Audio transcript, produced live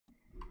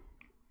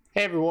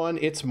Hey everyone,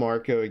 it's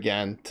Marco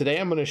again. Today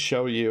I'm going to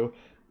show you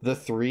the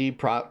 3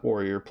 Prot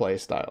Warrior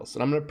playstyles.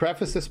 And I'm going to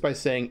preface this by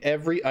saying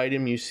every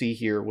item you see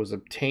here was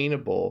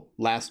obtainable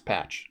last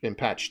patch, in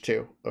patch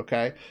 2,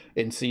 okay?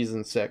 In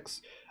Season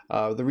 6.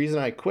 The reason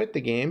I quit the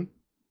game,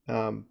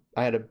 I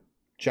had a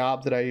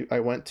job that I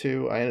went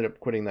to. I ended up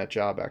quitting that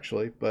job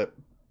actually, but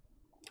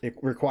it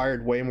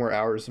required way more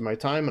hours of my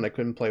time and I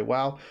couldn't play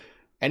WoW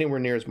anywhere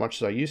near as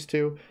much as I used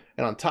to.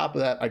 And on top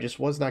of that, I just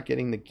was not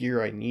getting the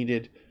gear I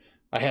needed.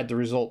 I had to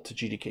resort to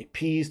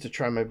GDKPs to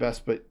try my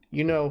best, but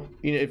you know,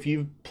 if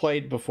you've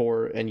played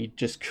before and you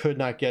just could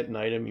not get an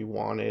item you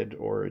wanted,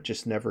 or it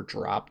just never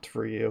dropped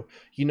for you,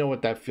 you know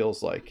what that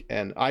feels like.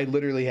 And I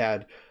literally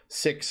had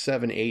 6,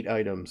 7, 8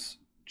 items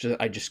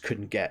I just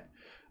couldn't get.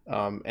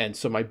 And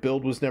so my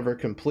build was never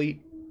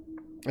complete.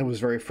 It was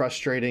very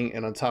frustrating.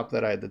 And on top of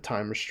that, I had the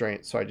time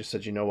restraint. So I just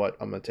said, you know what,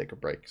 I'm going to take a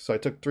break. So I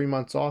took 3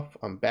 months off.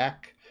 I'm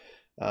back.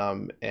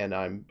 And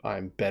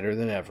I'm better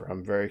than ever.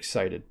 I'm very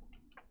excited.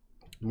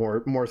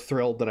 More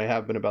thrilled than I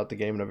have been about the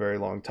game in a very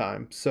long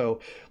time. So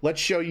let's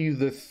show you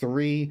the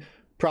 3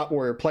 Prot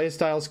Warrior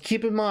playstyles.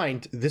 Keep in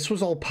mind, this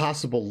was all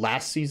possible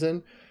last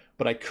season,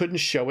 but I couldn't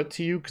show it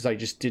to you because I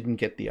just didn't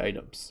get the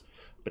items.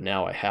 But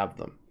now I have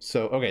them.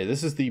 So, okay,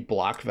 this is the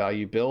block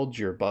value build.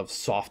 You're above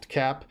soft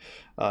cap.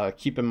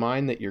 Keep in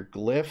mind that your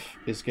glyph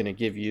is going to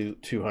give you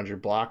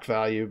 200 block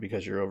value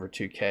because you're over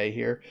 2k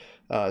here.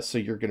 So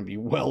you're going to be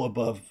well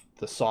above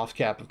the soft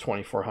cap of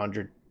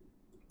 2400.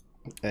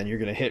 And you're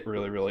going to hit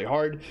really, really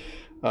hard.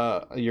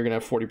 You're going to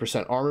have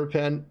 40% armor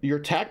pen. Your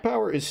attack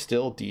power is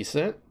still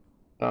decent.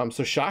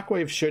 So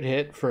shockwave should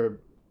hit for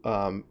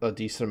a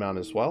decent amount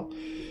as well.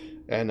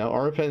 And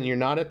armor pen, you're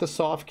not at the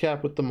soft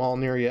cap with the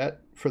Mjolnir yet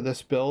for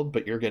this build,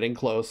 but you're getting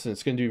close, and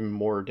it's going to do even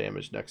more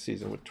damage next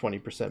season with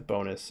 20%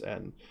 bonus.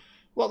 And,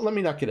 well, let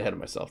me not get ahead of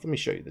myself. Let me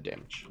show you the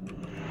damage.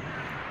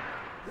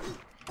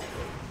 All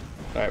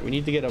right, we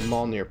need to get a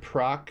Mjolnir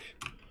proc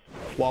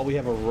while we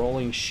have a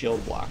rolling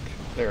shield block.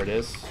 There it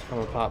is. I'm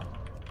gonna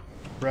pop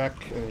wreck,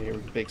 and here we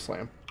big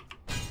slam.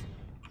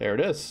 There it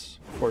is.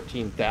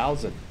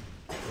 14,000.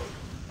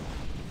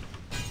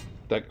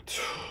 That,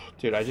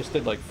 dude, I just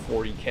did like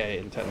 40k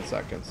in 10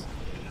 seconds.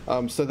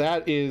 So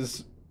that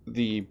is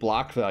the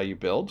block value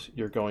build.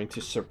 You're going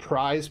to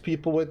surprise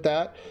people with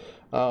that.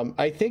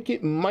 I think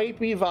it might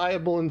be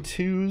viable in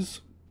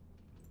 2s.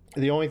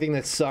 The only thing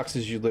that sucks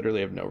is you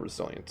literally have no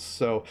resilience.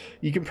 So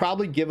you can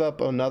probably give up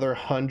another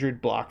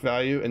 100 block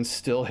value and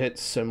still hit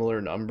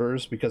similar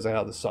numbers because of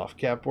how the soft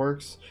cap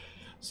works.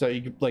 So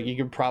you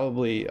can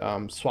probably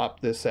swap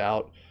this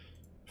out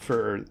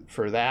for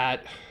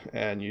that,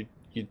 and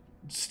you'd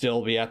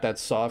still be at that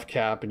soft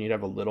cap and you'd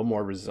have a little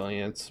more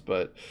resilience.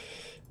 But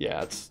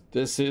yeah,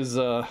 this is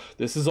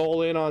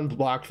all in on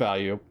block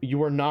value.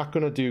 You are not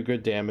going to do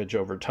good damage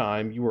over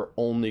time. You are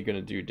only going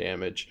to do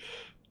damage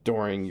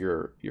during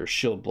your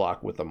shield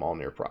block with the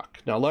Mjolnir proc.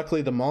 Now,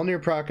 luckily, the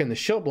Mjolnir proc and the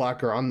shield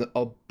block are on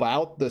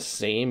about the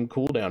same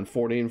cooldown,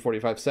 40 and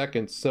 45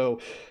 seconds.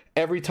 So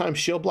every time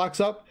shield block's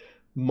up,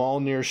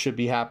 Mjolnir should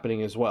be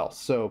happening as well.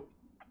 So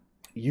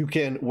you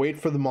can wait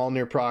for the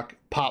Mjolnir proc,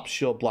 pop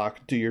shield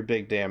block, do your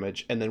big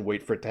damage, and then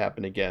wait for it to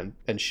happen again.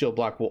 And shield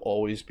block will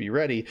always be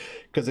ready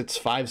because it's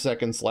 5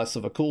 seconds less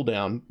of a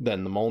cooldown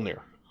than the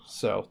Mjolnir.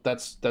 So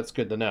that's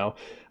good to know.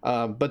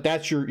 But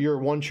that's your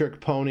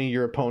one-trick pony.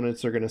 Your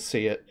opponents are going to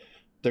see it.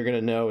 They're going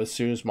to know as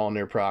soon as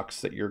Mjolnir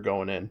procs that you're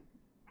going in.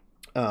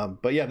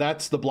 But yeah,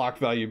 that's the block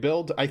value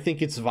build. I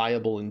think it's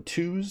viable in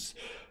 2s.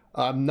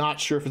 I'm not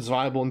sure if it's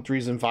viable in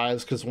 3s and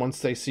 5s because once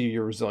they see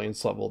your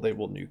resilience level, they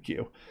will nuke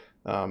you.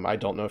 I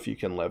don't know if you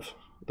can live.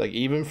 Like,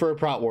 even for a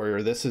Prot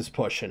Warrior, this is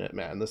pushing it,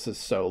 man. This is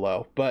so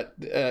low. But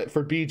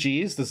for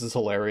BGs, this is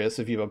hilarious.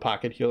 If you have a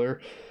pocket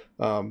healer,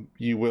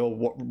 you will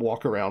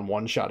walk around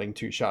one-shotting,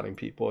 two-shotting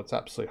people. It's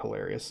absolutely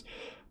hilarious.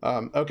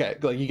 Okay,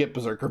 like you get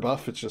Berserker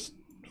buff, it's just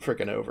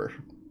freaking over.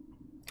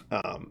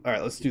 All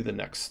right, let's do the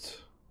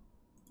next.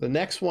 The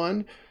next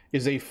one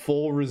is a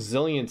full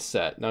resilience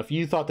set. Now, if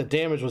you thought the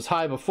damage was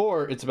high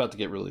before, it's about to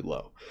get really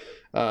low.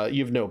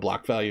 You have no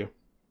block value.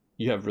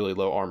 You have really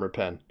low armor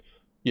pen.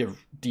 You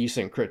have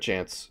decent crit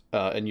chance,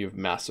 and you have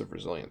massive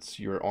resilience.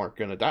 You aren't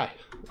gonna die.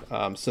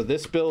 So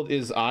this build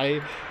is,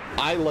 I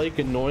like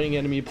annoying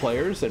enemy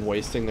players and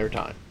wasting their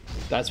time.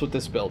 That's what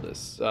this build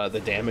is.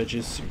 The damage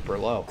is super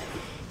low.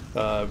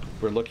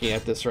 We're looking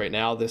at this right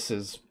now. This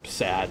is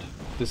sad.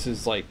 This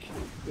is like,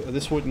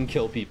 this wouldn't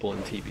kill people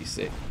in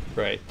TBC,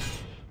 right?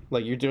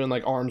 Like, you're doing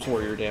like arms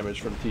warrior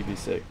damage from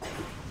TBC.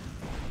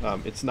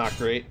 It's not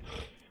great.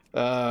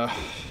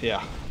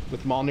 Yeah,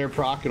 with Mjolnir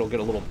proc, it'll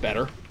get a little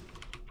better.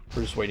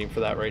 We're just waiting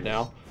for that right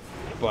now,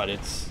 but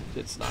it's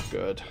not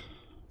good.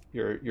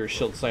 Your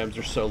shield slams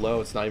are so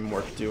low, it's not even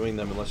worth doing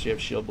them unless you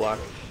have shield block.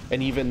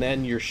 And even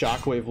then, your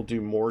shockwave will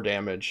do more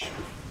damage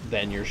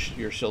than your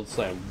shield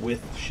slam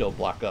with shield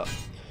block up.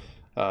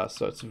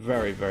 So it's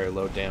very, very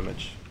low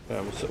damage.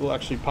 So we'll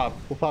actually pop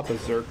a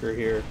Berserker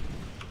here.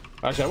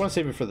 Actually, I want to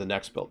save it for the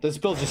next build. This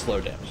build's just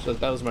low damage. So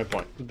that was my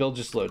point. The build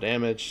just low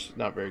damage,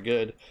 not very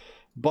good.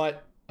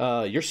 But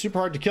you're super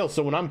hard to kill.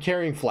 So when I'm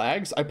carrying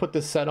flags, I put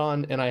this set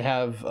on and I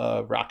have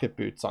rocket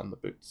boots on the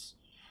boots.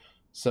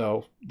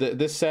 So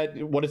this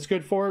set, what it's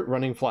good for,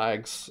 running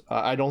flags.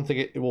 I don't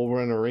think it will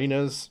run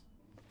arenas.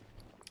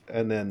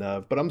 And then,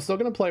 but I'm still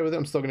going to play with it.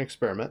 I'm still going to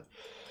experiment.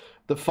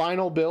 The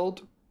final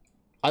build,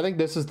 I think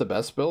this is the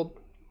best build.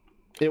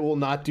 It will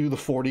not do the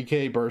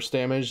 40k burst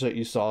damage that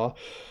you saw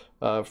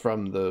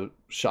from the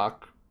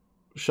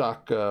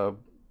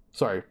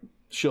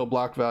shield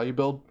block value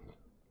build.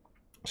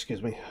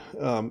 Excuse me.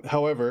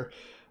 However,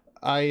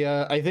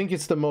 I think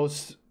it's the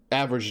most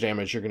average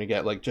damage you're going to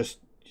get. Like, just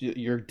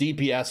your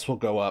DPS will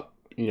go up,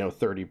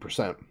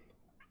 30%.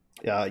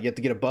 You have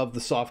to get above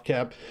the soft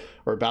cap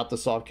or about the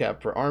soft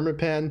cap for armor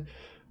pen.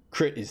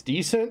 Crit is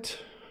decent.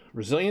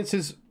 Resilience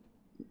is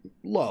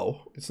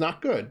low. It's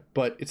not good,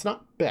 but it's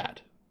not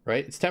bad,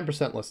 right? It's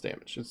 10% less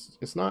damage.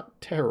 It's not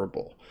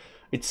terrible.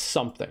 It's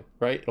something,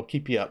 right? It'll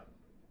keep you up.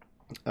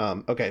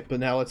 Okay, but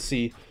now let's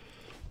see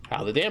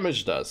how the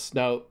damage does.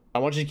 Now, I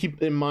want you to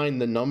keep in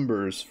mind the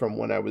numbers from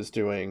when I was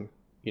doing,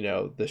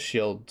 the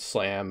shield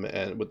slam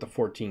and with the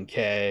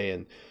 14k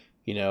and,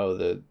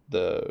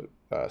 the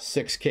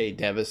 6k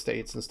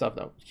devastates and stuff.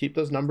 Now, keep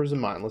those numbers in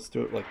mind. Let's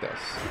do it like this.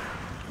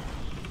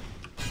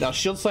 Now,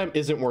 shield slam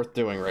isn't worth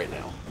doing right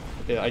now.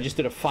 I just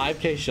did a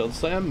 5k shield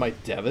slam. My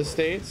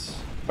devastates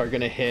are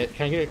going to hit.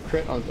 Can I get a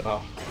crit on?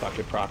 Oh,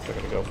 Dr. Proc, I'm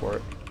going to go for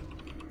it.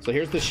 So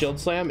here's the shield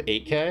slam,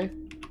 8k.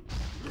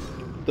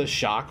 The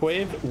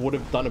shockwave would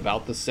have done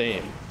about the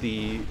same.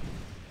 The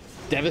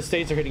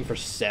devastates are hitting for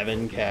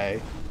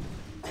 7k.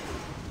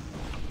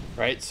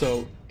 Right,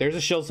 so there's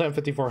a shield slam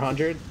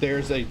 5400.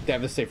 There's a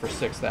devastate for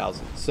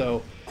 6000.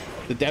 So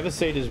the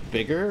devastate is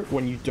bigger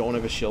when you don't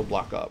have a shield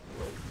block up.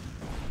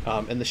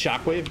 And the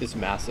shockwave is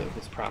massive.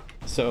 It's proc.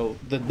 So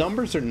the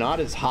numbers are not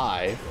as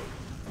high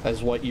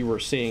as what you were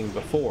seeing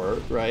before,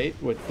 right?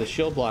 With the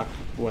shield block,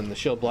 when the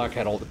shield block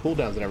had all the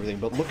cooldowns and everything.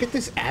 But look at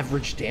this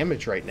average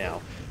damage right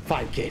now.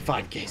 5k,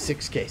 5k,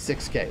 6k,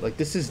 6k. Like,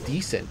 this is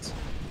decent.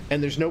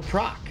 And there's no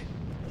proc,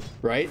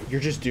 right?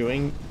 You're just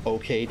doing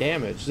okay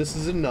damage. This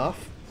is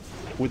enough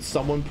with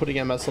someone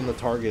putting MS on the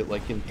target,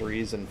 like in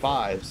 3s and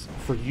 5s,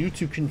 for you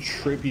to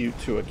contribute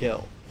to a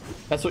kill.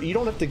 That's what, you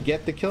don't have to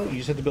get the kill, you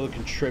just have to be able to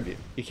contribute.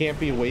 You can't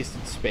be a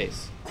wasted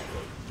space,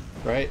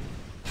 right?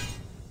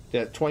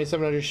 Yeah,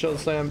 2700 shield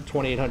slam,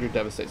 2800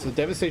 devastate. So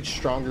devastate's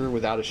stronger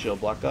without a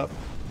shield block up,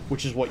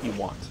 which is what you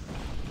want.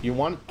 You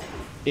want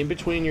in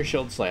between your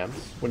shield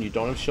slams, when you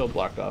don't have shield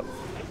block up,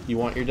 you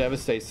want your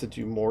devastates to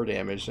do more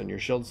damage than your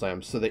shield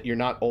slams, so that you're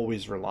not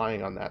always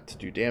relying on that to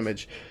do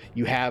damage.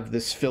 You have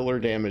this filler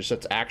damage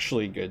that's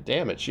actually good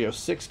damage.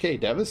 6k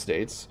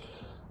devastates,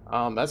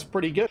 that's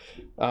pretty good.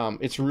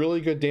 It's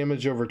really good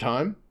damage over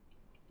time.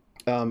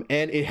 And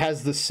it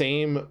has the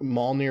same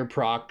Mjolnir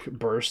proc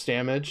burst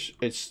damage.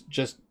 It's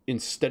just,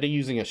 instead of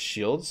using a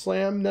shield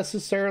slam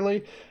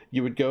necessarily,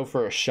 you would go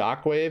for a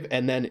shockwave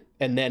and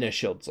then a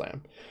shield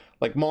slam.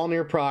 Like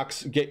Mjolnir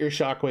procs, get your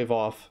shockwave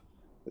off,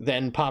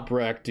 then pop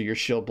wreck, do your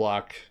shield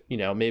block,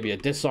 maybe a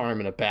disarm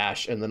and a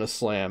bash, and then a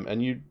slam,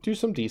 and you do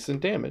some decent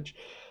damage.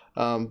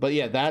 But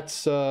yeah,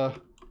 that's the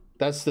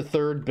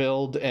third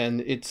build,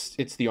 and it's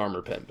the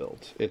armor pen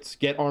build. It's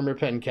get armor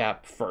pen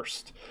cap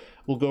first.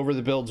 We'll go over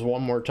the builds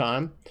one more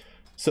time.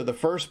 So the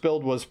first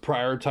build was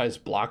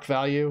prioritize block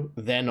value,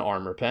 then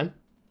armor pen,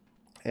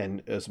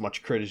 and as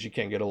much crit as you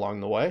can get along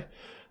the way.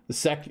 The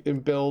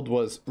second build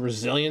was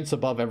resilience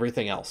above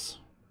everything else,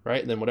 right?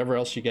 And then whatever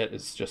else you get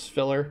is just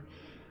filler.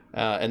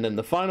 And then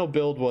the final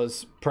build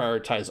was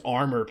prioritize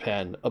armor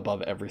pen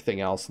above everything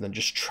else, and then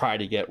just try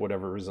to get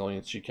whatever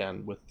resilience you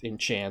can with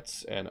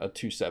enchants and a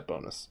 2-set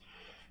bonus.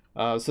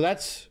 So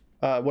that's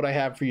what I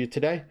have for you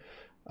today.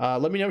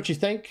 Let me know what you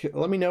think.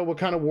 Let me know what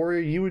kind of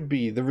warrior you would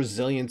be, the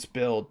resilience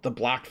build, the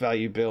block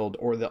value build,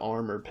 or the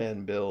armor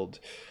pen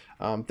build.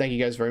 Thank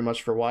you guys very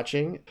much for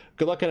watching.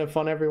 Good luck and have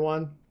fun,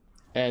 everyone.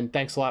 And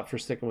thanks a lot for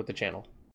sticking with the channel.